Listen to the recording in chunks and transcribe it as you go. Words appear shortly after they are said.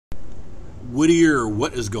Whittier,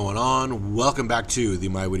 what is going on? Welcome back to the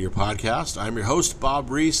My Whittier podcast. I'm your host, Bob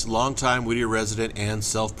Reese, longtime Whittier resident and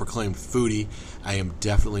self-proclaimed foodie. I am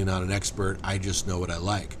definitely not an expert. I just know what I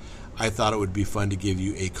like. I thought it would be fun to give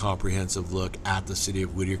you a comprehensive look at the city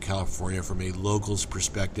of Whittier, California from a local's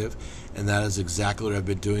perspective, and that is exactly what I've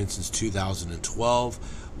been doing since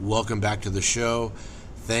 2012. Welcome back to the show.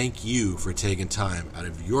 Thank you for taking time out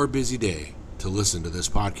of your busy day to listen to this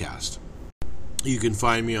podcast. You can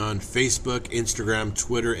find me on Facebook, Instagram,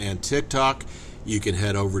 Twitter, and TikTok. You can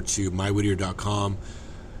head over to mywhittier.com,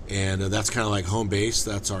 and that's kind of like home base.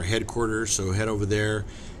 That's our headquarters, so head over there,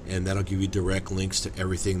 and that'll give you direct links to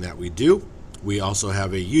everything that we do. We also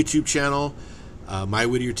have a YouTube channel, My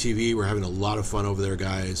Whittier TV. We're having a lot of fun over there,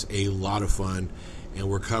 guys, a lot of fun, and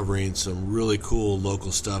we're covering some really cool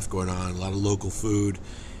local stuff going on, a lot of local food,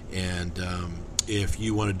 and if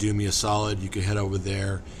you want to do me a solid, you can head over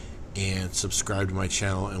there and subscribe to my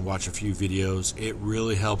channel and watch a few videos. It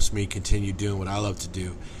really helps me continue doing what I love to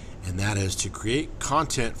do, and that is to create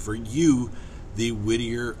content for you, the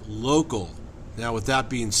Whittier local. Now, with that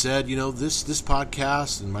being said, this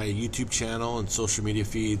podcast and my YouTube channel and social media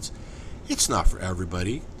feeds, it's not for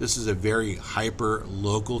everybody. This is a very hyper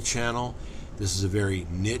local channel. This is a very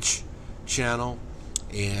niche channel,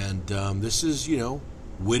 and this is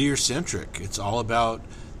Whittier centric. It's all about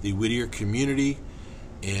the Whittier community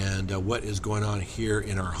and what is going on here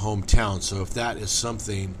in our hometown. So if that is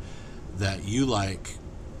something that you like,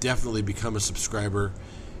 definitely become a subscriber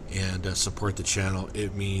and support the channel.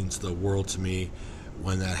 It means the world to me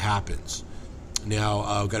when that happens. Now,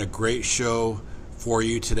 I've got a great show for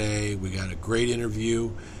you today. We got a great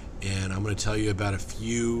interview, and I'm going to tell you about a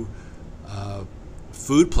few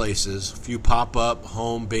food places, a few pop-up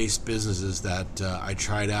home-based businesses that I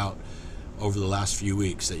tried out over the last few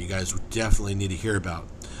weeks that you guys would definitely need to hear about.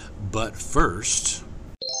 But first,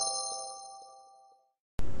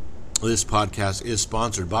 this podcast is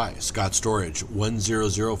sponsored by Scott Storage,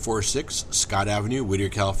 10046 Scott Avenue, Whittier,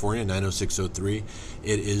 California, 90603.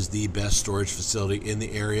 It is the best storage facility in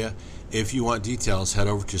the area. If you want details, head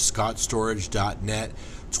over to scottstorage.net.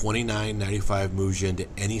 $29.95 moves you into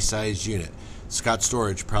any size unit. Scott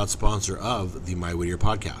Storage, proud sponsor of the My Whittier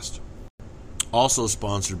podcast. Also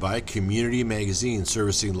sponsored by Community Magazine,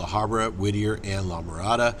 servicing La Habra, Whittier, and La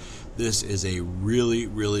Mirada. This is a really,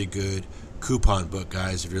 really good coupon book,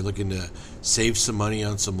 guys. If you're looking to save some money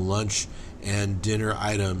on some lunch and dinner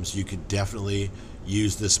items, you could definitely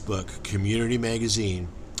use this book. Community Magazine,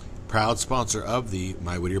 proud sponsor of the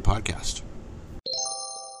My Whittier podcast.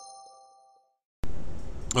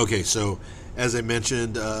 Okay, so as I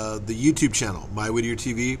mentioned, the YouTube channel, My Whittier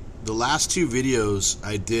TV, the last two videos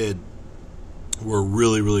I did were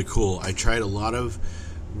really, really cool. I tried a lot of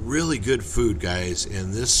really good food, guys,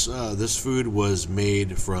 and this food was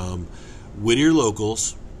made from Whittier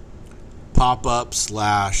locals, pop-up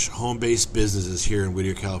 / home-based businesses here in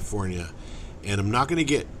Whittier, California. And I'm not going to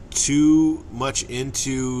get too much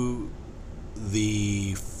into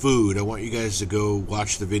the food. I want you guys to go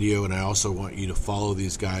watch the video, and I also want you to follow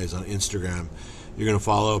these guys on Instagram. You're going to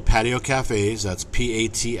follow Patio Cafes. That's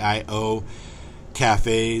Patio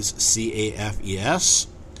Cafes, Cafes.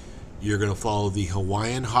 You're going to follow the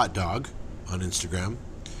Hawaiian Hot Dog on Instagram.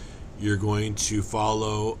 You're going to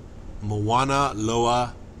follow Moana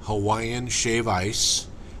Loa Hawaiian Shave Ice,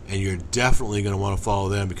 and you're definitely going to want to follow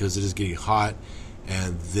them because it is getting hot,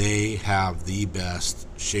 and they have the best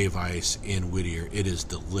shave ice in Whittier. It is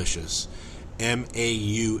delicious.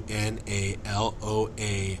 MAUNALOA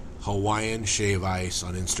Hawaiian Shave Ice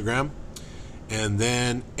on Instagram. And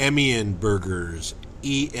then Emian Burgers,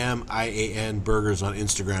 EMIAN Burgers on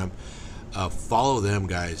Instagram. Follow them,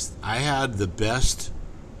 guys. I had the best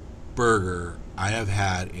burger I have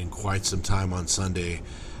had in quite some time on Sunday.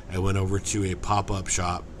 I went over to a pop-up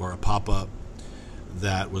shop, or a pop-up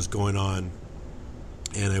that was going on,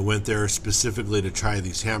 and I went there specifically to try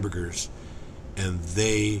these hamburgers, and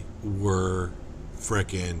they were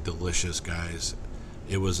frickin' delicious, guys.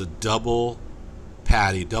 It was a double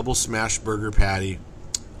smash burger patty,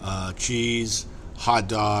 cheese, hot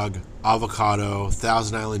dog, avocado,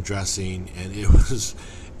 Thousand Island dressing, and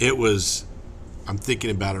it was, I'm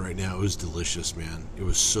thinking about it right now, it was delicious, man. It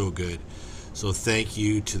was so good. So thank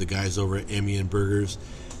you to the guys over at Emian Burgers,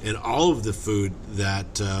 and all of the food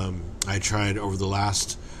that I tried over the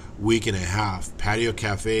last week and a half. Patio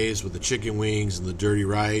Cafes with the chicken wings and the dirty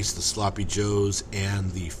rice, the sloppy joes,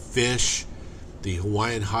 and the fish. The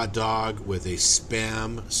Hawaiian hot dog with a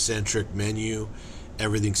spam-centric menu,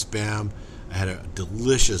 everything spam. I had a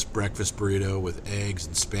delicious breakfast burrito with eggs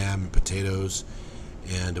and spam and potatoes,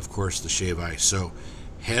 and of course the shave ice. So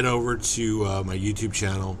head over to my YouTube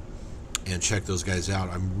channel and check those guys out.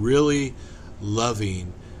 I'm really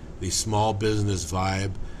loving the small business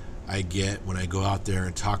vibe I get when I go out there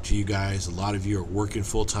and talk to you guys. A lot of you are working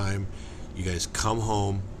full time. You guys come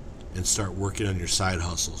home and start working on your side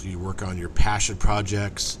hustles. You work on your passion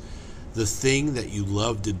projects, the thing that you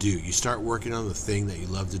love to do. You start working on the thing that you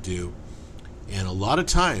love to do. And a lot of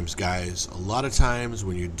times, guys,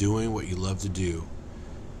 when you're doing what you love to do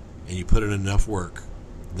and you put in enough work,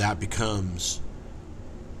 that becomes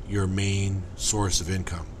your main source of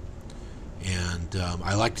income. And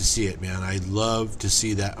I like to see it, man. I love to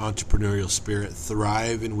see that entrepreneurial spirit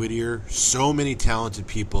thrive in Whittier. So many talented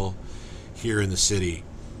people here in the city.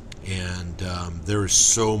 And there is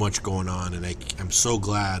so much going on. And I'm so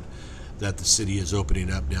glad that the city is opening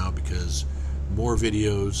up now, because more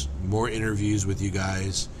videos, more interviews with you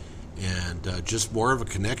guys, and just more of a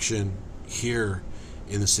connection here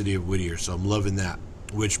in the city of Whittier. So I'm loving that.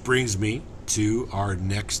 Which brings me to our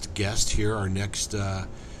next guest here, our next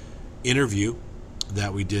interview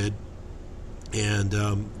that we did. And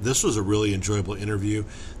this was a really enjoyable interview.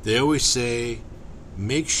 They always say,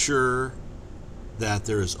 make sure that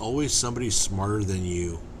there is always somebody smarter than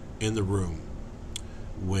you in the room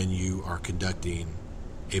when you are conducting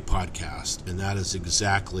a podcast. And that is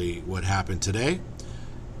exactly what happened today.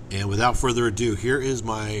 And without further ado, here is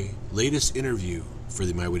my latest interview for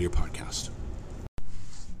the My Whittier podcast.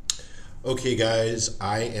 Okay, guys,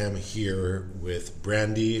 I am here with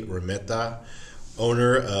Brandy Remeta,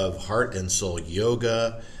 owner of Heart and Soul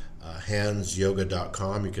Yoga,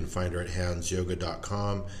 handsyoga.com. You can find her at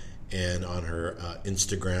handsyoga.com, and on her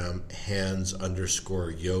Instagram,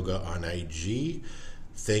 hands_yoga on IG.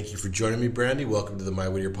 Thank you for joining me, Brandy. Welcome to the My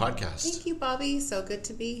Whittier podcast. Thank you, Bobby. So good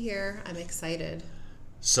to be here. I'm excited.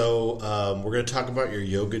 So we're going to talk about your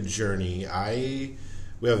yoga journey.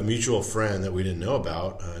 We have a mutual friend that we didn't know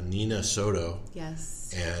about, Nina Soto.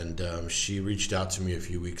 Yes. And she reached out to me a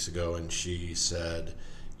few weeks ago, and she said,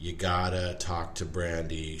 you gotta talk to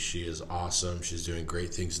Brandy. She is awesome. She's doing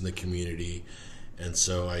great things in the community. And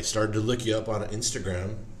so I started to look you up on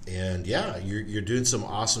Instagram, and yeah, you're doing some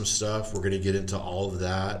awesome stuff. We're going to get into all of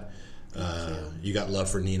that. You got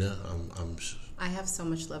love for Nina. I have so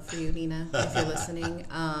much love for you, Nina, if you're listening.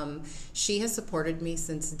 She has supported me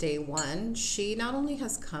since day one. She not only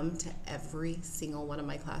has come to every single one of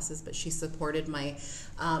my classes, but she supported my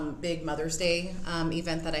big Mother's Day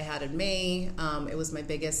event that I had in May. It was my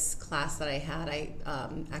biggest class that I had. I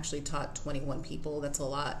actually taught 21 people. That's a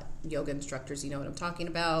lot. Yoga instructors, you know what I'm talking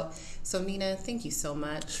about. So Nina, thank you so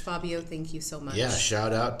much. Fabio, thank you so much. Yeah,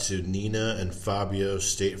 shout out to Nina and Fabio,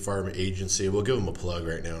 State Farm Agency. We'll give them a plug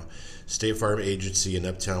right now. State Farm Agency in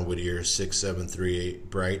Uptown Whittier,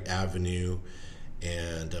 6738 Bright Avenue.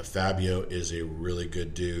 And Fabio is a really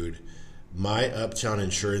good dude.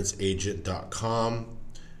 MyUptownInsuranceAgent.com.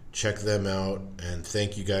 Check them out. And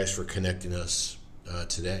thank you guys for connecting us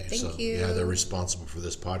today. Thank you. Yeah, they're responsible for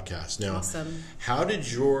this podcast. Now, awesome. How did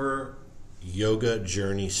your yoga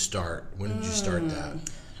journey start? When did you start that?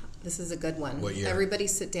 This is a good one. What year? Everybody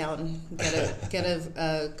sit down. Get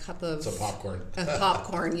a cup of... Some popcorn.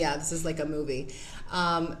 Popcorn, yeah. This is like a movie.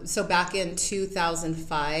 So back in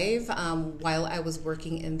 2005, while I was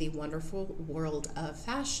working in the wonderful world of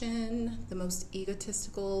fashion, the most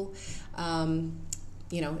egotistical,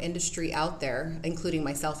 industry out there, including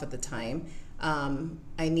myself at the time,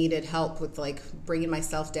 I needed help with like bringing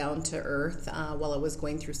myself down to earth while I was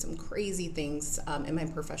going through some crazy things in my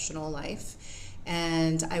professional life.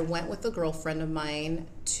 And I went with a girlfriend of mine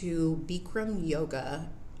to Bikram Yoga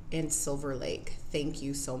in Silver Lake. Thank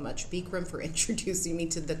you so much, Bikram, for introducing me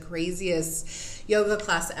to the craziest yoga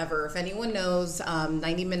class ever. If anyone knows,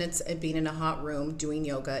 90 minutes of being in a hot room doing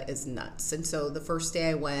yoga is nuts. And so the first day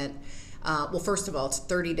I went, first of all, it's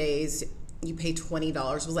 30 days. You pay $20. It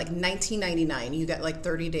was like $19.99. You get like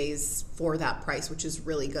 30 days for that price, which is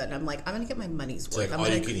really good. And I'm like, I'm going to get my money's worth. It's like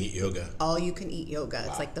all-you-can-eat yoga. All-you-can-eat yoga. Wow.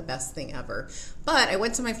 It's like the best thing ever. But I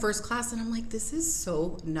went to my first class, and I'm like, this is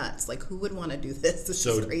so nuts. Like, who would want to do this? This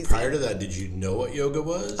is crazy. So prior to that, did you know what yoga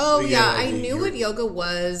was? Oh, yeah. I knew what yoga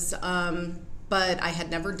was, but I had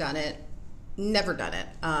never done it. Never done it.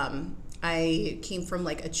 I came from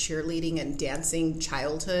like a cheerleading and dancing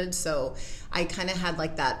childhood, so I kind of had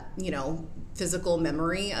like that, physical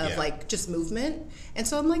memory of like just movement. And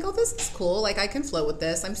so I'm like, oh, this is cool. Like I can flow with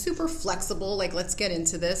this. I'm super flexible. Like let's get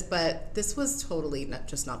into this. But this was totally not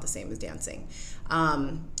the same as dancing.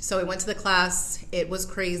 So I went to the class. It was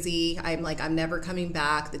crazy. I'm like, I'm never coming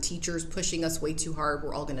back. The teacher's pushing us way too hard.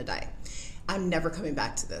 We're all going to die. I'm never coming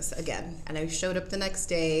back to this again. And I showed up the next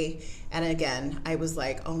day, and again, I was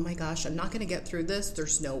like, oh my gosh, I'm not going to get through this.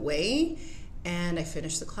 There's no way. And I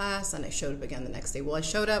finished the class and I showed up again the next day. Well, I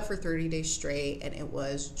showed up for 30 days straight and it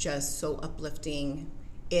was just so uplifting.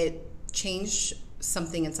 It changed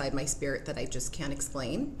something inside my spirit that I just can't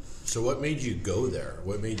explain. So what made you go there?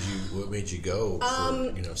 What made you go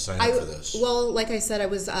for, sign up for this? Well, like I said, I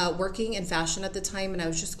was working in fashion at the time and I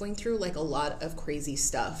was just going through like a lot of crazy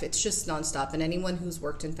stuff. It's just nonstop. And anyone who's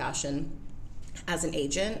worked in fashion as an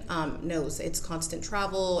agent knows it's constant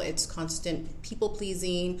travel, it's constant people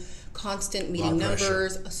pleasing, constant meeting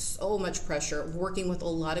numbers, so much pressure, working with a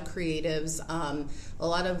lot of creatives, a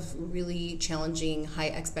lot of really challenging high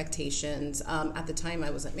expectations. At the time I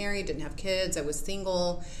wasn't married, didn't have kids, I was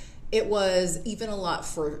single. It was even a lot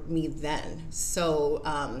for me then. So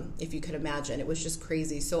if you could imagine, it was just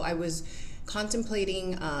crazy. So I was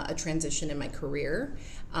contemplating a transition in my career.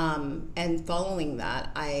 And following that,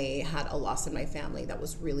 I had a loss in my family that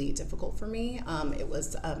was really difficult for me. It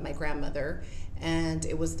was my grandmother, and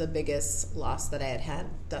it was the biggest loss that I had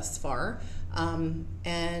thus far.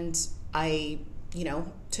 And I,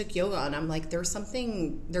 took yoga, and I'm like, there's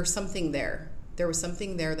something there. There was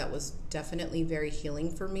something there that was definitely very healing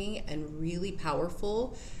for me and really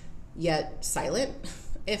powerful, yet silent,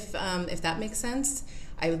 if that makes sense.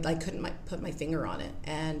 I couldn't put my finger on it,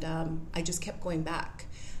 and I just kept going back.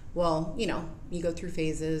 Well, you go through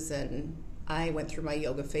phases, and I went through my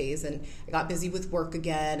yoga phase, and I got busy with work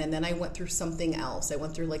again, and then I went through something else. I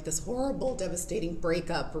went through like this horrible, devastating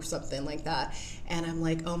breakup or something like that, and I'm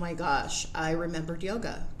like, oh my gosh, I remembered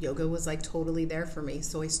yoga. Yoga was like totally there for me,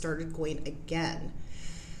 so I started going again.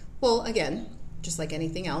 Well, again, just like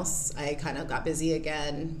anything else, I kind of got busy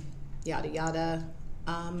again, yada, yada.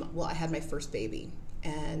 Well, I had my first baby.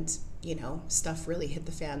 And, stuff really hit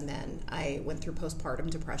the fan then. I went through postpartum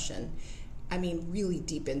depression. I mean, really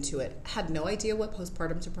deep into it. Had no idea what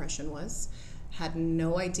postpartum depression was. Had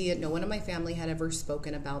no idea. No one in my family had ever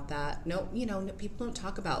spoken about that. No, people don't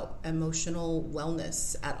talk about emotional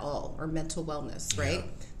wellness at all, or mental wellness, right?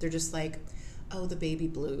 Yeah. They're just like, oh, the baby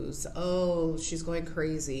blues. Oh, she's going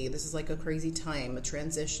crazy. This is like a crazy time, a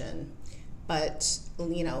transition. But,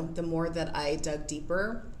 the more that I dug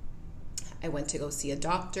deeper, I went to go see a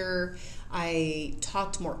doctor. I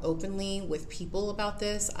talked more openly with people about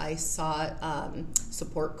this. I sought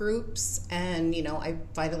support groups, and, I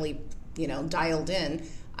finally, dialed in.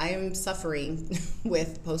 I am suffering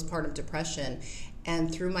with postpartum depression,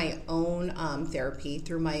 and through my own therapy,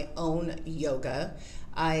 through my own yoga,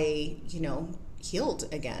 I,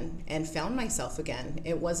 healed again and found myself again.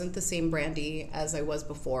 It wasn't the same Brandy as I was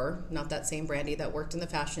before, not that same Brandy that worked in the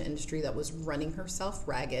fashion industry that was running herself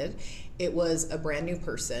ragged. It was a brand new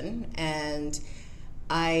person, and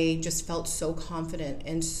I just felt so confident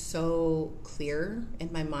and so clear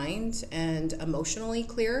in my mind and emotionally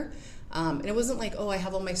clear. And it wasn't like, oh, I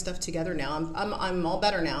have all my stuff together now. I'm all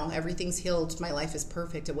better now. Everything's healed. My life is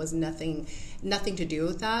perfect. It was nothing to do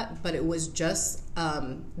with that. But it was just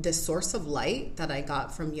this source of light that I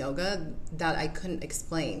got from yoga that I couldn't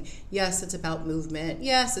explain. Yes, it's about movement.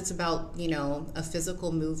 Yes, it's about, a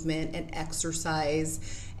physical movement and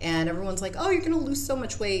exercise. And everyone's like, oh, you're going to lose so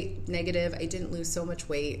much weight. Negative. I didn't lose so much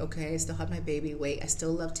weight. Okay. I still have my baby weight. I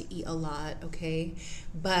still love to eat a lot. Okay.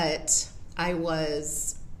 But I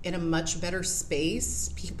was in a much better space.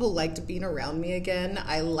 People liked being around me again.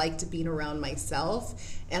 I liked being around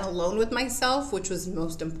myself and alone with myself, which was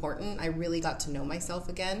most important. I really got to know myself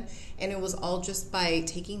again. And it was all just by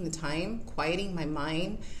taking the time, quieting my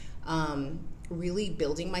mind, really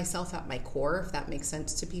building myself at my core, if that makes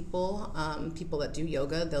sense to people. People that do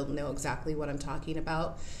yoga, they'll know exactly what I'm talking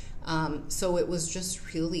about. So it was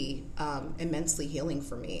just really immensely healing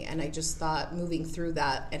for me. And I just thought moving through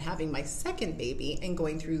that and having my second baby and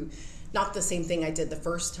going through not the same thing I did the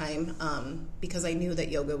first time, because I knew that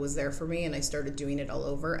yoga was there for me, and I started doing it all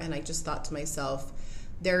over. And I just thought to myself,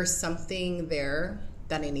 there's something there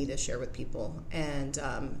that I need to share with people. And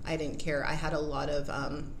I didn't care. I had a lot of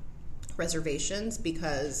reservations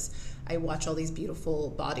because I watch all these beautiful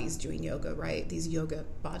bodies doing yoga, right? These yoga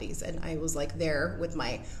bodies. And I was like there with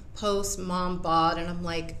my post mom bod, and I'm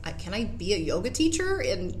like, can I be a yoga teacher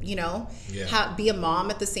and, be a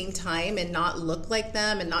mom at the same time and not look like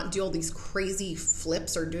them and not do all these crazy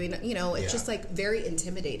flips or doing, it's just like very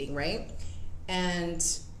intimidating, right? And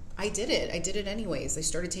I did it anyways. I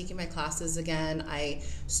started taking my classes again. I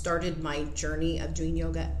started my journey of doing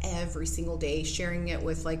yoga every single day, sharing it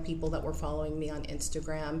with like people that were following me on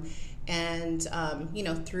Instagram. And,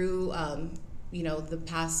 through, the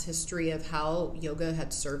past history of how yoga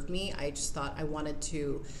had served me, I just thought I wanted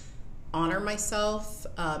to honor myself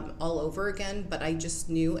all over again. But I just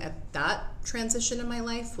knew at that transition in my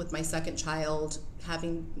life with my second child,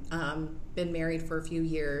 having been married for a few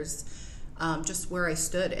years, just where I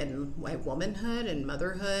stood in my womanhood and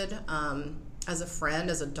motherhood, as a friend,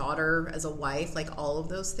 as a daughter, as a wife, like all of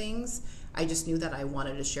those things. I just knew that I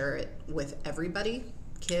wanted to share it with everybody,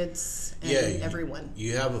 kids, and everyone.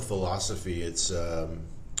 You have a philosophy. It's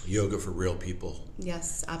yoga for real people.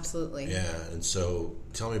 Yes, absolutely. Yeah, and so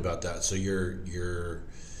tell me about that. So you're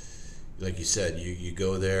like you said, you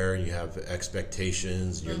go there and you have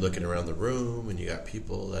expectations, and you're looking around the room, and you got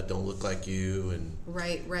people that don't look like you, and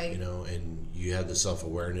right, you know, and you had the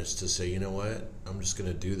self-awareness to say, you know what, I'm just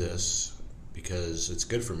going to do this because it's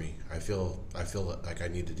good for me. I feel like I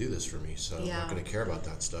need to do this for me, so I'm not going to care about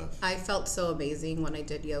that stuff. I felt so amazing when I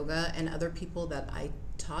did yoga, and other people that I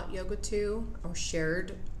taught yoga to or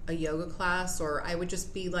shared a yoga class, or I would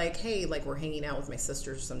just be like, hey, like we're hanging out with my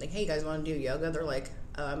sisters or something, hey, you guys want to do yoga? They're like,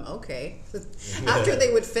 okay. After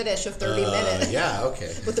they would finish a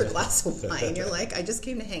 30-minute with their glass of wine, you're like, I just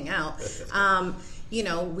came to hang out. You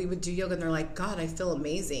know, we would do yoga and they're like, God, I feel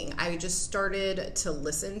amazing. I just started to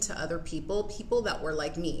listen to other people that were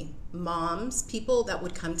like me, moms, people that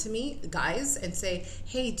would come to me, guys, and say,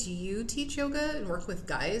 hey, do you teach yoga and work with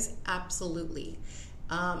guys? Absolutely.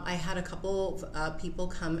 I had a couple of people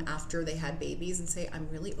come after they had babies and say, I'm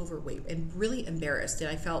really overweight and really embarrassed. And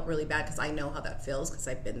I felt really bad because I know how that feels because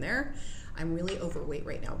I've been there. I'm really overweight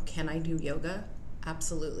right now. Can I do yoga?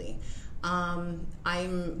 Absolutely.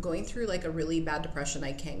 I'm going through like a really bad depression.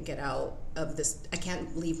 I can't get out of this. I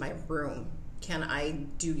can't leave my room. Can I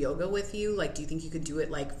do yoga with you? Like, do you think you could do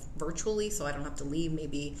it like virtually so I don't have to leave?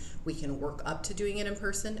 Maybe we can work up to doing it in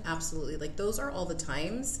person. Absolutely. Like, those are all the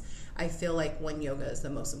times I feel like when yoga is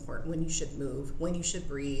the most important, when you should move, when you should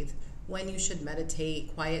breathe, when you should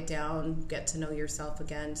meditate, quiet down, get to know yourself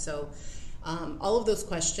again. So all of those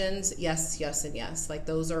questions, yes, and yes. Like,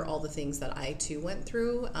 those are all the things that I too went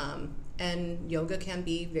through. And yoga can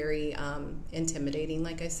be very intimidating,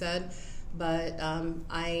 like I said. But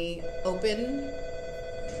I open.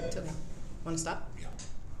 It's okay. Want to stop? Yeah.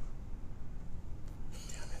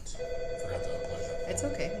 Damn it. Forgot to unplug that. It's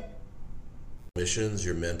okay. Missions,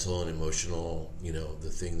 your mental and emotional, you know, the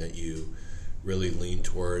thing that you really lean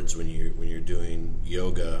towards when you're doing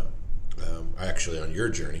yoga. Actually, on your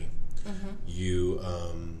journey, you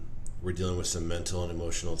were dealing with some mental and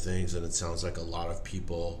emotional things, and it sounds like a lot of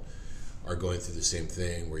people are going through the same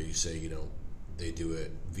thing. Where you say, you know, they do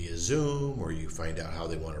it via Zoom, or you find out how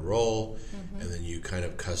they want to roll, and then you kind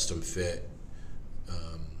of custom fit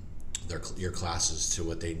your classes to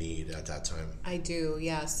what they need at that time. I do,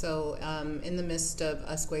 yeah. So in the midst of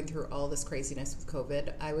us going through all this craziness with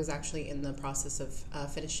COVID, I was actually in the process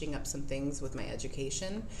of finishing up some things with my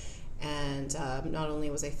education. And not only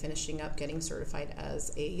was I finishing up getting certified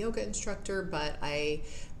as a yoga instructor, but I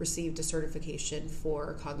received a certification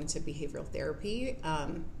for cognitive behavioral therapy.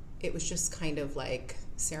 It was just kind of like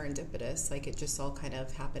serendipitous, like it just all kind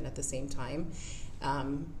of happened at the same time.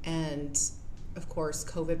 And of course,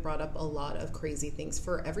 COVID brought up a lot of crazy things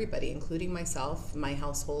for everybody, including myself, my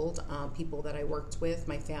household, people that I worked with,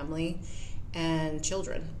 my family, and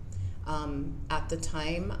children. At the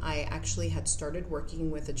time, I actually had started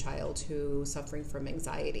working with a child who was suffering from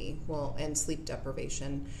anxiety, and sleep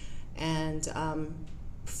deprivation. And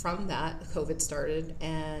from that, COVID started,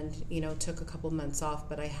 and took a couple months off.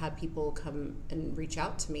 But I had people come and reach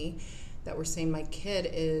out to me that were saying my kid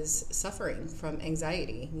is suffering from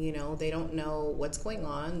anxiety. They don't know what's going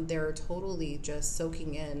on. They're totally just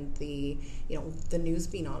soaking in the news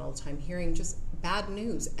being on all the time, hearing just bad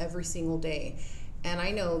news every single day. And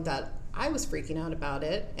I know that I was freaking out about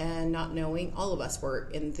it and not knowing. All of us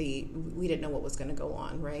were we didn't know what was going to go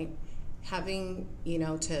on, right? Having,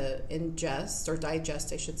 to ingest or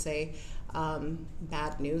digest, I should say,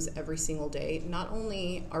 bad news every single day. Not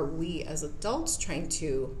only are we as adults trying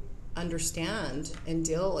to understand and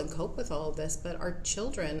deal and cope with all of this, but our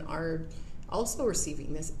children are also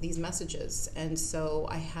receiving these messages. And so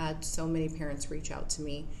I had so many parents reach out to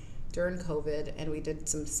me during COVID, and we did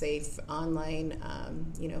some safe online,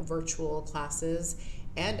 virtual classes,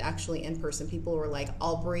 and actually in person. People were like,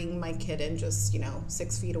 I'll bring my kid in just,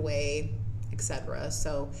 6 feet away, etc.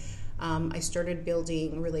 So I started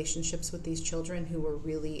building relationships with these children who were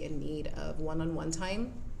really in need of one-on-one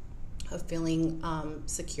time, of feeling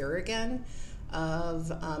secure again,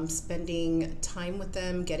 of spending time with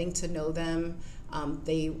them, getting to know them.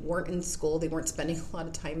 They weren't in school. They weren't spending a lot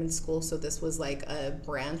of time in school. So this was like a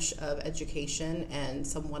branch of education and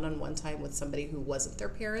some one-on-one time with somebody who wasn't their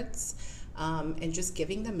parents, and just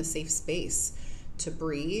giving them a safe space to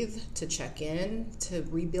breathe, to check in, to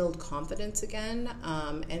rebuild confidence again,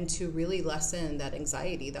 and to really lessen that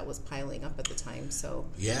anxiety that was piling up at the time. So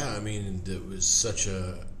yeah, I mean, it was such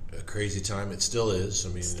a a crazy time. It still is. I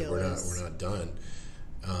mean, we're not done.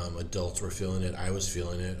 Adults were feeling it. I was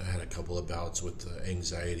feeling it. I had a couple of bouts with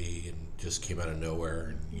anxiety and just came out of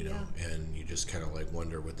nowhere, and and you just kind of like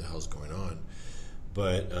wonder what the hell's going on.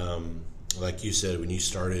 But like you said, when you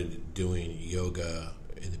started doing yoga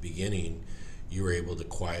in the beginning, you were able to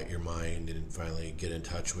quiet your mind and finally get in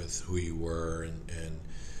touch with who you were. And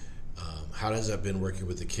how has that been working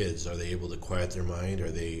with the kids? Are they able to quiet their mind? Are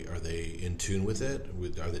they in tune with it?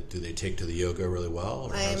 Do they take to the yoga really well,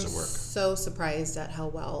 or how does it work? I'm so surprised at how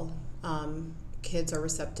well kids are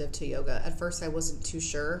receptive to yoga. At first, I wasn't too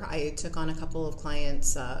sure. I took on a couple of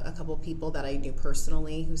clients, a couple of people that I knew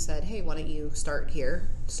personally who said, hey, why don't you start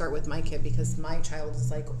with my kid, because my child is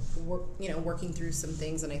like, working through some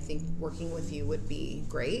things, and I think working with you would be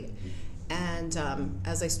great. And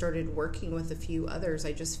as I started working with a few others,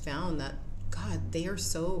 I just found that, God, they are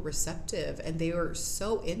so receptive and they are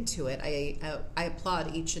so into it. I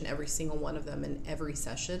applaud each and every single one of them in every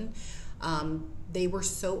session. They were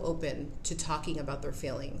so open to talking about their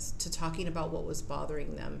feelings, to talking about what was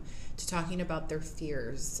bothering them, to talking about their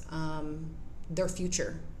fears, their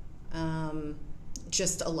future.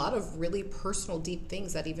 Just a lot of really personal, deep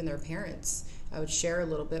things that even their parents, I would share a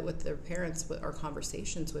little bit with their parents what our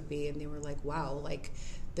conversations would be, and they were like, wow, like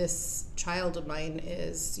this child of mine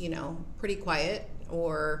is, pretty quiet,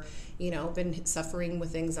 or, been suffering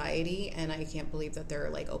with anxiety, and I can't believe that they're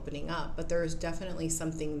like opening up. But there's definitely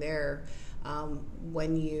something there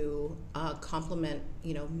when you complement,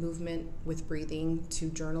 movement with breathing to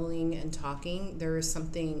journaling and talking. There is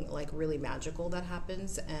something like really magical that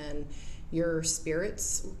happens, and your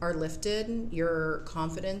spirits are lifted, your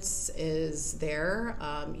confidence is there,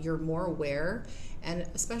 you're more aware, and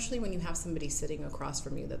especially when you have somebody sitting across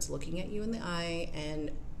from you that's looking at you in the eye,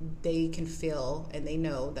 and they can feel and they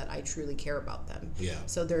know that I truly care about them. Yeah.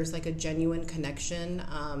 So there's like a genuine connection.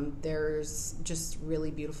 There's just really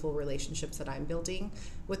beautiful relationships that I'm building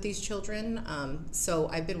with these children. So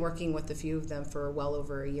I've been working with a few of them for well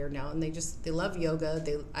over a year now, and they love yoga.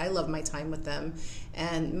 I love my time with them.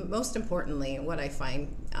 And most importantly, what I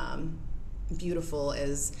find beautiful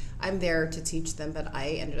is I'm there to teach them, but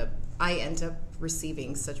I end up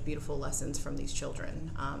receiving such beautiful lessons from these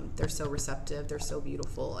children. They're so receptive, they're so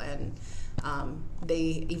beautiful, and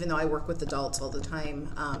even though I work with adults all the time,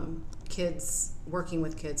 working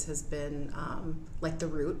with kids has been like the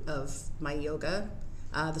root of my yoga,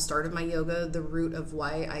 the start of my yoga, the root of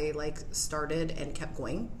why I started and kept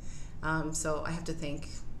going. So I have to thank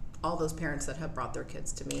all those parents that have brought their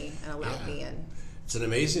kids to me and allowed me in. It's an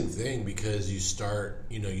amazing thing, because you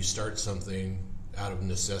start something out of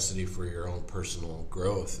necessity for your own personal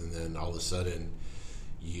growth, and then all of a sudden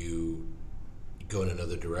you go in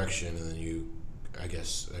another direction, and then you, I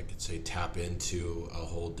guess I could say, tap into a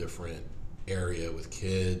whole different area with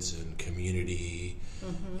kids and community.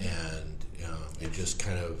 Mm-hmm. And it just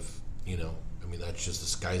kind of, that's just the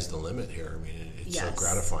sky's the limit here. I mean, it's so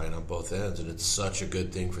gratifying on both ends, and it's such a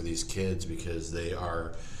good thing for these kids, because they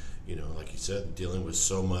are, like you said, dealing with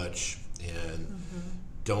so much and mm-hmm.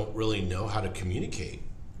 don't really know how to communicate.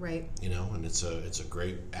 Right. And it's a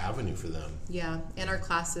great avenue for them. Yeah. In our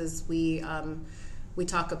classes, we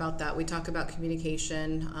talk about that. We talk about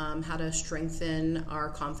communication, how to strengthen our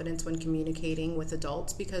confidence when communicating with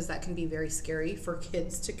adults, because that can be very scary for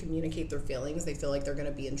kids to communicate their feelings. They feel like they're going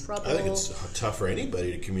to be in trouble. I think it's tough for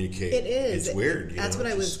anybody to communicate. It is. It's weird. That's what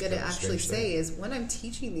I was going to actually say is when I'm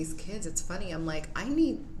teaching these kids, it's funny. I'm like,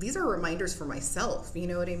 these are reminders for myself. You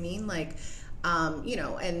know what I mean? Like,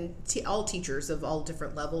 and all teachers of all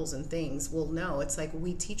different levels and things will know. It's like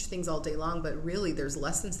we teach things all day long, but really there's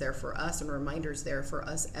lessons there for us and reminders there for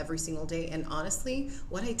us every single day. And honestly,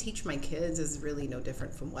 what I teach my kids is really no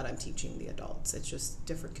different from what I'm teaching the adults. It's just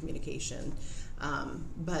different communication.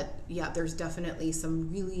 But yeah, there's definitely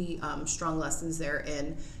some really strong lessons there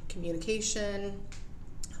in communication,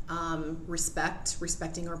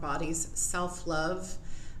 respecting our bodies, self-love,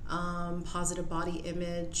 positive body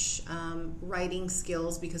image, writing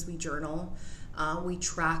skills, because we journal. We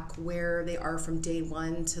track where they are from day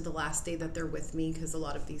one to the last day that they're with me, because a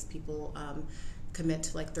lot of these people commit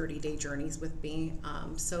to 30-day journeys with me.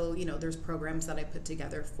 So, there's programs that I put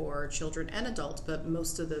together for children and adults, but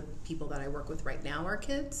most of the people that I work with right now are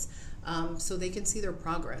kids, so they can see their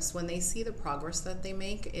progress. When they see the progress that they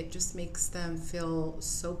make, it just makes them feel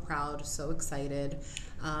so proud, so excited.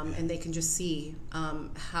 And they can just see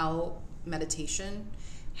how meditation,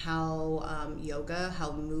 how yoga,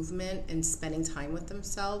 how movement, and spending time with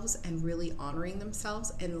themselves and really honoring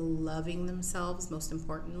themselves and loving themselves, most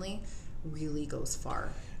importantly, really goes far.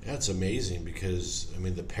 That's amazing, because,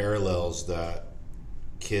 the parallels that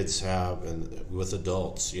kids have and with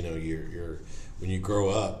adults. You know, you're when you grow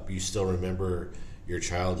up, you still remember your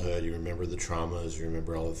childhood, you remember the traumas, you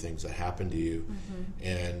remember all the things that happened to you,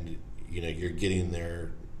 and you know, you're getting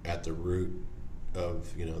there at the root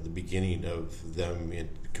of, you know, the beginning of them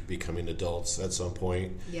becoming adults at some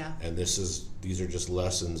point. Yeah. And these are just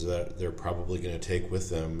lessons that they're probably going to take with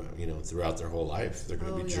them, you know, throughout their whole life. They're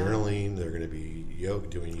going to be journaling. They're going to be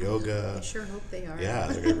doing yoga. I sure hope they are. Yeah,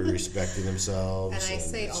 they're going to be respecting themselves. And I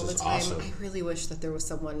say all the time, awesome. I really wish that there was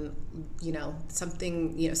someone, you know,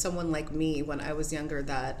 someone like me when I was younger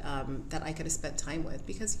that that I could have spent time with.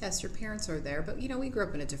 Because yes, your parents are there, but you know, we grew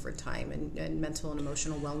up in a different time, and mental and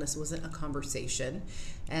emotional wellness wasn't a conversation.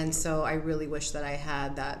 And so I really wish that I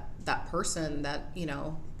had that person that, you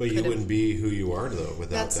know. But you wouldn't be who you are, though,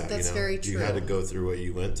 without that. That's, you know? Very true. You had to go through what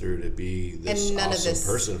you went through to be this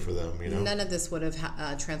awesome person for them, you know. None of this would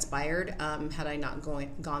have transpired had I not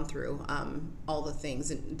gone through all the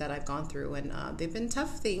things that I've gone through. And they've been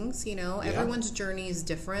tough things, you know. Yeah. Everyone's journey is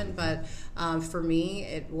different. But for me,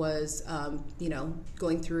 it was, you know,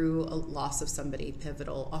 going through a loss of somebody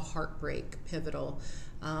pivotal, a heartbreak pivotal.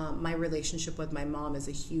 My relationship with my mom is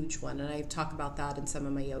a huge one, and I talk about that in some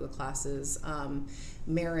of my yoga classes.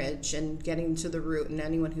 Marriage and getting to the root, and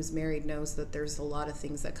anyone who's married knows that there's a lot of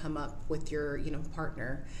things that come up with your, you know,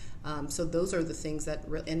 partner. So those are the things that,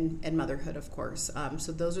 and motherhood, of course.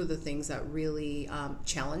 So those are the things that really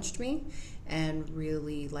challenged me and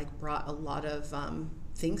really like brought a lot of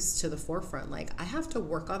things to the forefront. Like, I have to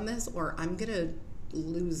work on this, or I'm gonna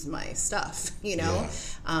lose my stuff, you know.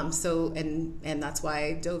 Yeah. So and that's why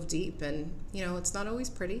I dove deep, and you know, it's not always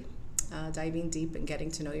pretty, diving deep and getting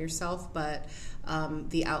to know yourself, but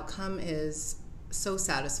the outcome is so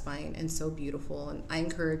satisfying and so beautiful. And I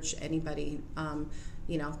encourage anybody,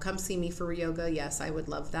 you know, come see me for yoga. Yes, I would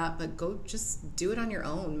love that, but go just do it on your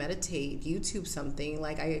own. Meditate, YouTube something.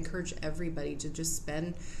 Like, I encourage everybody to just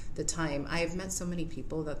spend the time. I have met so many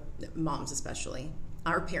people, that moms especially,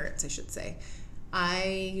 our parents, I should say.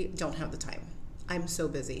 I don't have the time. I'm so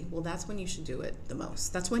busy. Well, that's when you should do it the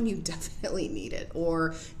most. That's when you definitely need it.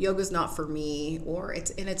 Or yoga's not for me, or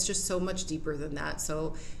it's just so much deeper than that.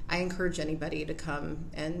 So I encourage anybody to come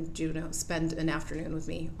and spend an afternoon with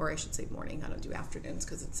me, or I should say morning. I don't do afternoons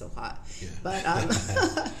because it's so hot. Yeah.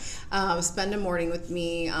 But spend a morning with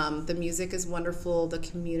me. The music is wonderful. The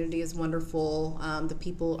community is wonderful. The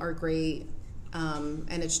people are great. And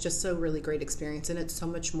it's just a really great experience, and it's so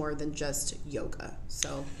much more than just yoga.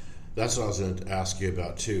 So that's what I was going to ask you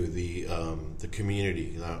about too, the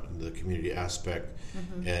community, the community aspect.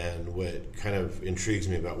 And what kind of intrigues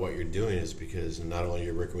me about what you're doing is because not only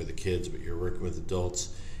you're working with the kids, but you're working with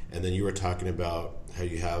adults. And then you were talking about how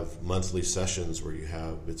you have monthly sessions where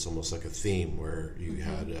it's almost like a theme, where you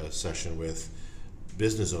had a session with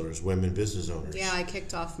business owners, women business owners. Yeah, I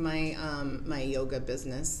kicked off my my yoga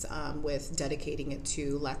business with dedicating it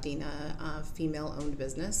to Latina female-owned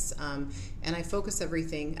business, and I focus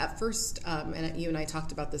everything. At first, and you and I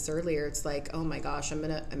talked about this earlier. It's like, oh my gosh,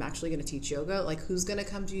 I'm actually gonna teach yoga. Like, who's gonna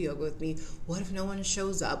come do yoga with me? What if no one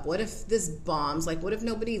shows up? What if this bombs? Like, what if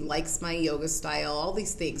nobody likes my yoga style? All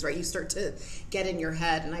these things, right? You start to get in your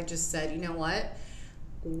head, and I just said, you know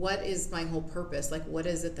what is my whole purpose? Like, what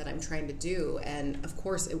is it that I'm trying to do? And of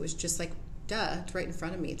course, it was just like, duh, it's right in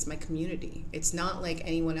front of me. It's my community. It's not like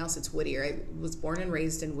anyone else. It's Whittier. I was born and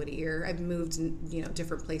raised in Whittier. I've moved,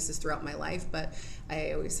 different places throughout my life, but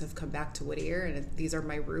I always have come back to Whittier, and these are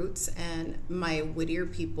my roots. And my Whittier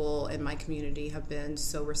people in my community have been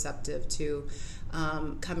so receptive to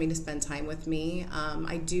coming to spend time with me.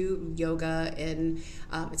 I do yoga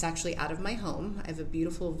it's actually out of my home. I have a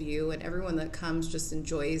beautiful view, and everyone that comes just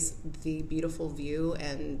enjoys the beautiful view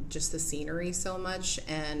and just the scenery so much,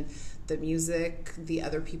 and the music, the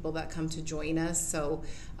other people that come to join us. So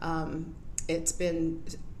it's been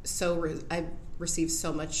I've received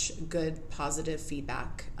so much good, positive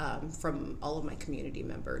feedback from all of my community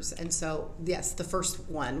members. And so, yes, the first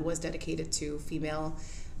one was dedicated to female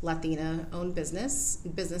Latina-owned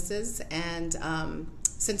businesses, and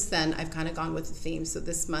since then I've kind of gone with the theme. So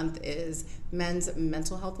this month is Men's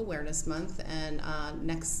Mental Health Awareness Month, and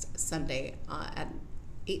next Sunday at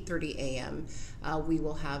 8:30 a.m. We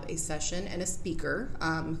will have a session and a speaker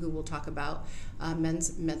who will talk about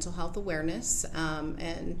men's mental health awareness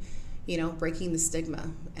and breaking the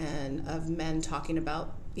stigma and of men talking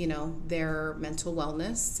about their mental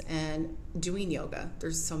wellness and doing yoga.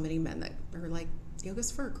 There's so many men that are like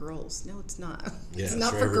yoga's for girls. No, it's not. Yeah, it's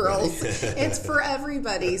not for for everybody. girls. It's for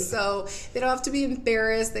everybody. So they don't have to be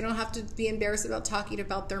embarrassed. They don't have to be embarrassed about talking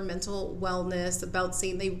about their mental wellness, about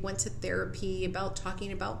saying they went to therapy, about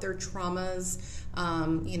talking about their traumas.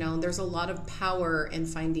 There's a lot of power in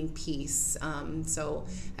finding peace. So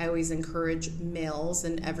I always encourage males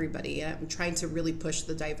and everybody. I'm trying to really push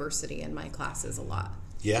the diversity in my classes a lot.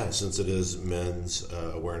 Yeah, since it is Men's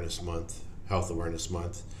Awareness Month, Health Awareness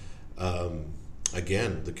Month,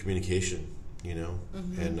 again, the communication,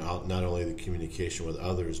 and not only the communication with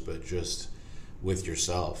others, but just with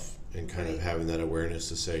yourself, and kind of having that awareness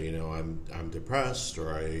to say, I'm depressed,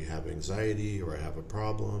 or I have anxiety, or I have a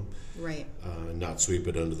problem. Right. Not sweep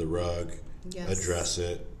it under the rug, address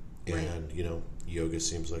it, Right. and, yoga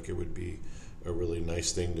seems like it would be a really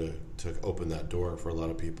nice thing to open that door for a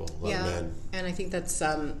lot of people, a lot of men. And I think that's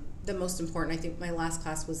the most important. I think my last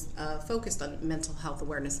class was focused on Mental Health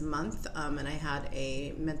Awareness Month, and I had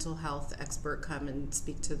a mental health expert come and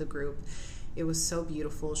speak to the group. It was so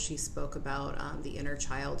beautiful. She spoke about the inner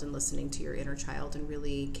child and listening to your inner child and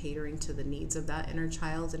really catering to the needs of that inner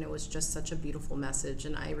child, and it was just such a beautiful message,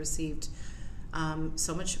 and I received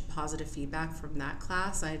so much positive feedback from that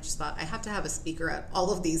class. I just thought I have to have a speaker at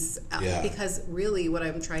all of these because really what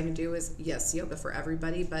I'm trying to do is, yes, yoga for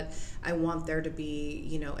everybody, but I want there to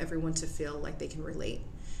be, everyone to feel like they can relate,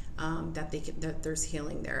 that there's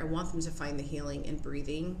healing there. I want them to find the healing in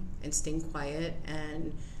breathing and staying quiet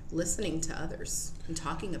and listening to others and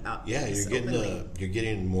talking about things openly. You're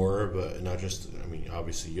getting more of a, not just,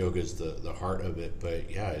 obviously yoga is the heart of it,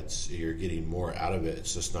 but you're getting more out of it.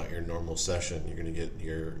 It's just not your normal session. You're going to get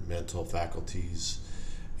your mental faculties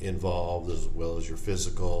involved as well as your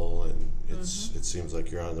physical, and it seems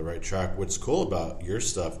like you're on the right track. What's cool about your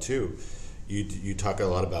stuff too, you talk a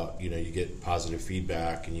lot about, you get positive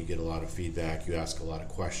feedback, and you get a lot of feedback, you ask a lot of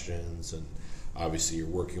questions, and obviously you're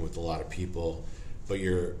working with a lot of people. But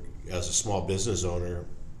you're, as a small business owner,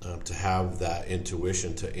 to have that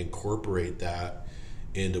intuition, to incorporate that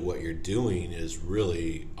into what you're doing is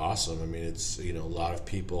really awesome. It's, a lot of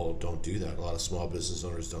people don't do that. A lot of small business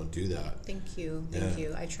owners don't do that. Thank you.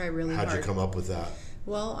 I try really hard. How'd you come up with that?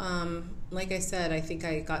 Well, like I said, I think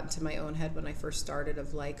I got into my own head when I first started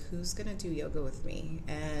of like, who's going to do yoga with me?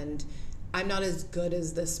 And I'm not as good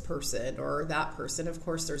as this person or that person. Of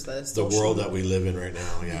course, there's the world that we live in right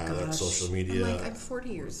now. That's social media. I'm 40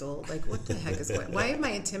 years old. Like, what the heck is going on? Why am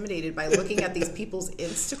I intimidated by looking at these people's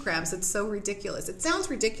Instagrams? It's so ridiculous. It sounds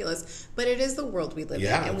ridiculous, but it is the world we live in,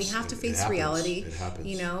 and we have to face reality. It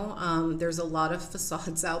happens. There's a lot of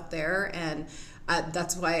facades out there, and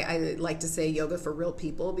that's why I like to say yoga for real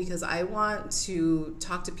people, because I want to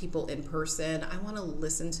talk to people in person. I want to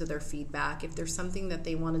listen to their feedback. If there's something that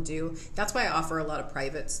they want to do, that's why I offer a lot of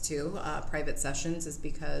privates too. Private sessions is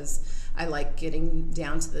because I like getting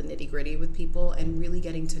down to the nitty gritty with people and really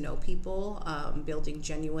getting to know people, building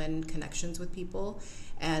genuine connections with people.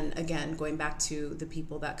 And again, going back to the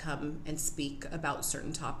people that come and speak about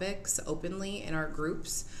certain topics openly in our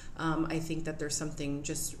groups, I think that there's something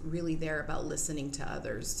just really there about listening to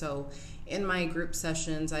others. So in my group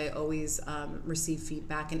sessions, I always receive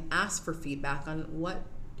feedback and ask for feedback on what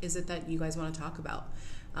is it that you guys want to talk about.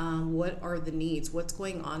 What are the needs? What's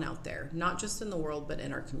going on out there? Not just in the world, but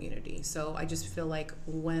in our community. So I just feel like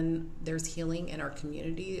when there's healing in our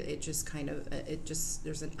community,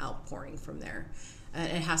 there's an outpouring from there. And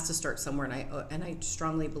it has to start somewhere, and I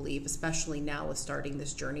strongly believe, especially now with starting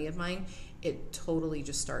this journey of mine, it totally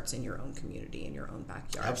just starts in your own community, in your own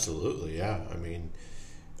backyard. Absolutely, yeah.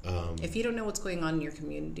 If you don't know what's going on in your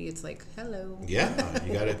community, it's like, hello. Yeah,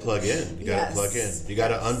 you got to plug in. You got to plug in. You got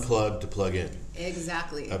to unplug to plug in.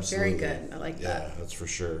 Exactly. Absolutely. Very good. I like that. Yeah, that's for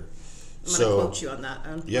sure. I'm going to quote you on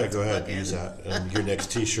that. Go ahead. Use that on your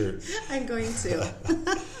next T-shirt. I'm going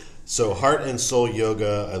to. So Heart and Soul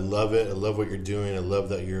Yoga, I love it. I love what you're doing. I love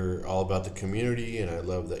that you're all about the community, and I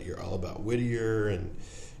love that you're all about Whittier, and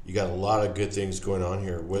you got a lot of good things going on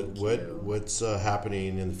here. What's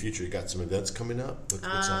happening in the future? You got some events coming up?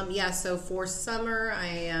 What's up? Yeah, so for summer, I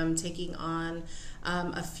am taking on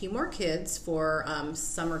a few more kids for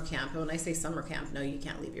summer camp. And when I say summer camp, no, you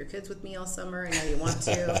can't leave your kids with me all summer. I know you want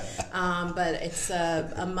to. But it's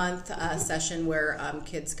a month session where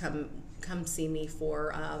kids come see me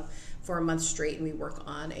for a month straight, and we work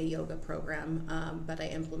on a yoga program. But I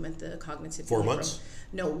implement the cognitive. 4 months?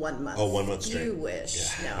 No, 1 month. Oh, 1 month straight. You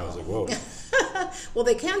wish. Yeah. No. I was like, whoa. Well,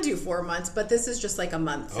 they can do 4 months, but this is just like a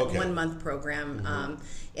month, Okay. 1 month program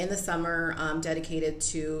in the summer, dedicated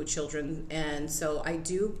to children. And so I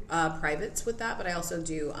do privates with that, but I also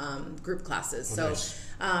do group classes. Nice.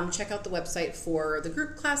 check out the website for the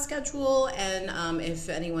group class schedule, and if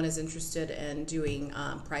anyone is interested in doing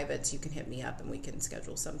privates, you can hit me up and we can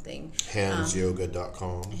schedule something.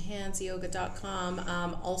 Handsyoga.com.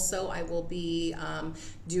 Handsyoga.com. Also, I will be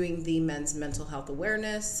doing the men's mental health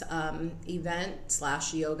awareness event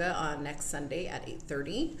 / yoga on next Sunday at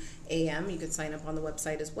 8:30 a.m. You can sign up on the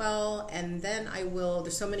website as well. And then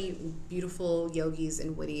there's so many beautiful yogis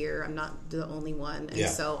in Whittier. I'm not the only one. And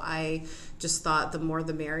so I just thought the more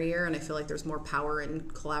the merrier, and I feel like there's more power in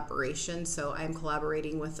collaboration. So I'm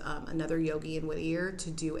collaborating with another yogi in Whittier to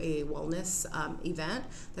do a wellness event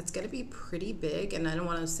that's going to be pretty big. And I don't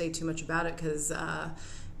want to say too much about it because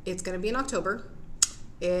it's going to be in October.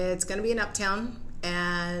 It's going to be in Uptown.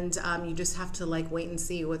 And you just have to wait and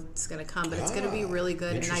see what's going to come, but it's going to be really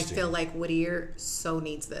good. And I feel like Whittier so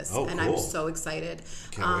needs this, and cool. I'm so excited.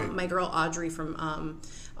 My girl Audrey from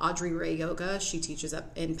Audrey Ray Yoga, she teaches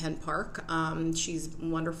up in Penn Park. She's a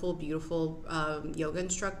wonderful, beautiful yoga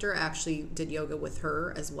instructor. I actually did yoga with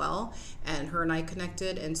her as well, and her and I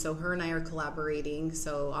connected, and so her and I are collaborating.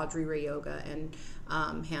 So Audrey Ray Yoga and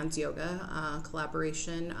Hands Yoga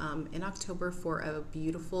collaboration in October for a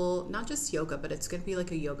beautiful, not just yoga, but it's going to be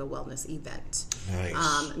like a yoga wellness event.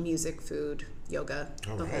 Nice. Music, food, yoga,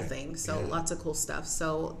 the whole thing. So lots of cool stuff.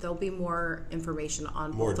 So there'll be more information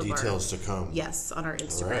on more both details of to come. Yes, on our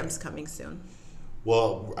Instagrams coming soon.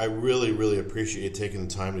 Well, I really, really appreciate you taking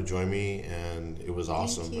the time to join me, and it was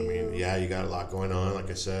awesome. Thank you. I mean, you got a lot going on, like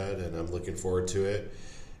I said, and I'm looking forward to it.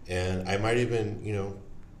 And I might even,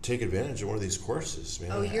 take advantage of one of these courses,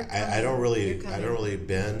 man. Oh, you're coming. I don't really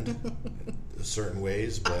bend certain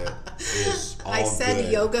ways, but it's all I said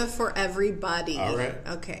good. yoga for everybody. All right.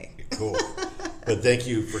 Okay. Cool. But thank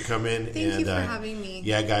you for coming. Thank you for having me.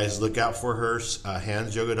 Yeah, guys, look out for her.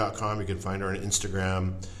 Handsyoga.com. You can find her on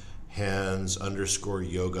Instagram.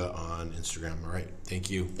 Hands_yoga on Instagram. All right. Thank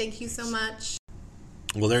you. Thank you so much.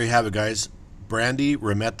 Well, there you have it, guys. Brandy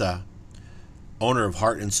Remeta, owner of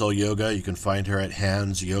Heart and Soul Yoga. You can find her at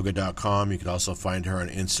handsyoga.com. You can also find her on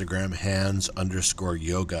Instagram,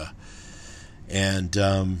 hands_yoga. And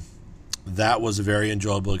that was a very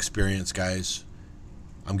enjoyable experience, guys.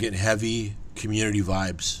 I'm getting heavy community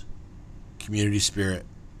vibes, community spirit.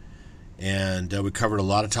 And we covered a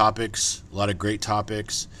lot of topics, a lot of great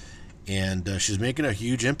topics. And she's making a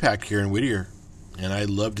huge impact here in Whittier. And I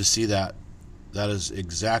love to see that. That is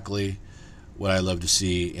exactly what I love to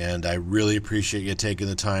see, and I really appreciate you taking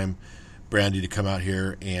the time, Brandy, to come out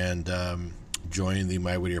here and join the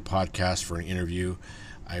My Whittier podcast for an interview.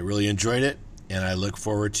 I really enjoyed it, and I look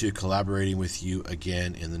forward to collaborating with you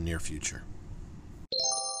again in the near future.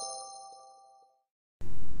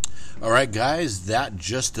 All right, guys, that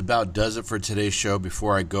just about does it for today's show.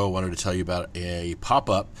 Before I go, I wanted to tell you about a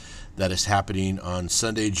pop-up that is happening on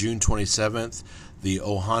Sunday, June 27th, the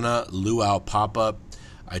Ohana Luau pop-up.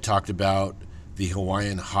 I talked about the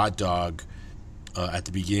Hawaiian hot dog at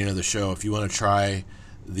the beginning of the show. If you want to try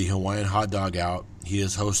the Hawaiian hot dog out, he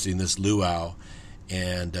is hosting this luau,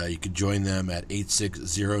 and you could join them at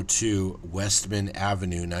 8602 Westman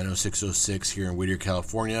Avenue, 90606 here in Whittier,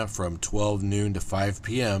 California, from 12 noon to 5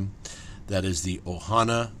 p.m. That is the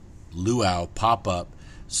Ohana Luau pop-up,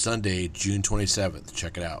 Sunday, June 27th.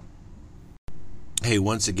 Check it out. Hey,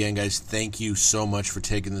 once again, guys, thank you so much for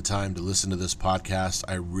taking the time to listen to this podcast.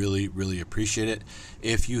 I really, really appreciate it.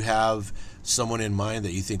 If you have someone in mind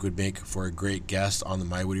that you think would make for a great guest on the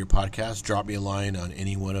My Whittier podcast, drop me a line on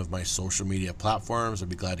any one of my social media platforms. I'd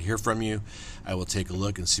be glad to hear from you. I will take a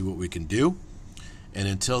look and see what we can do. And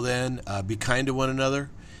until then, be kind to one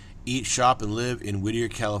another. Eat, shop, and live in Whittier,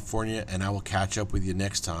 California, and I will catch up with you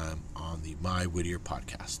next time on the My Whittier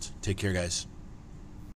podcast. Take care, guys.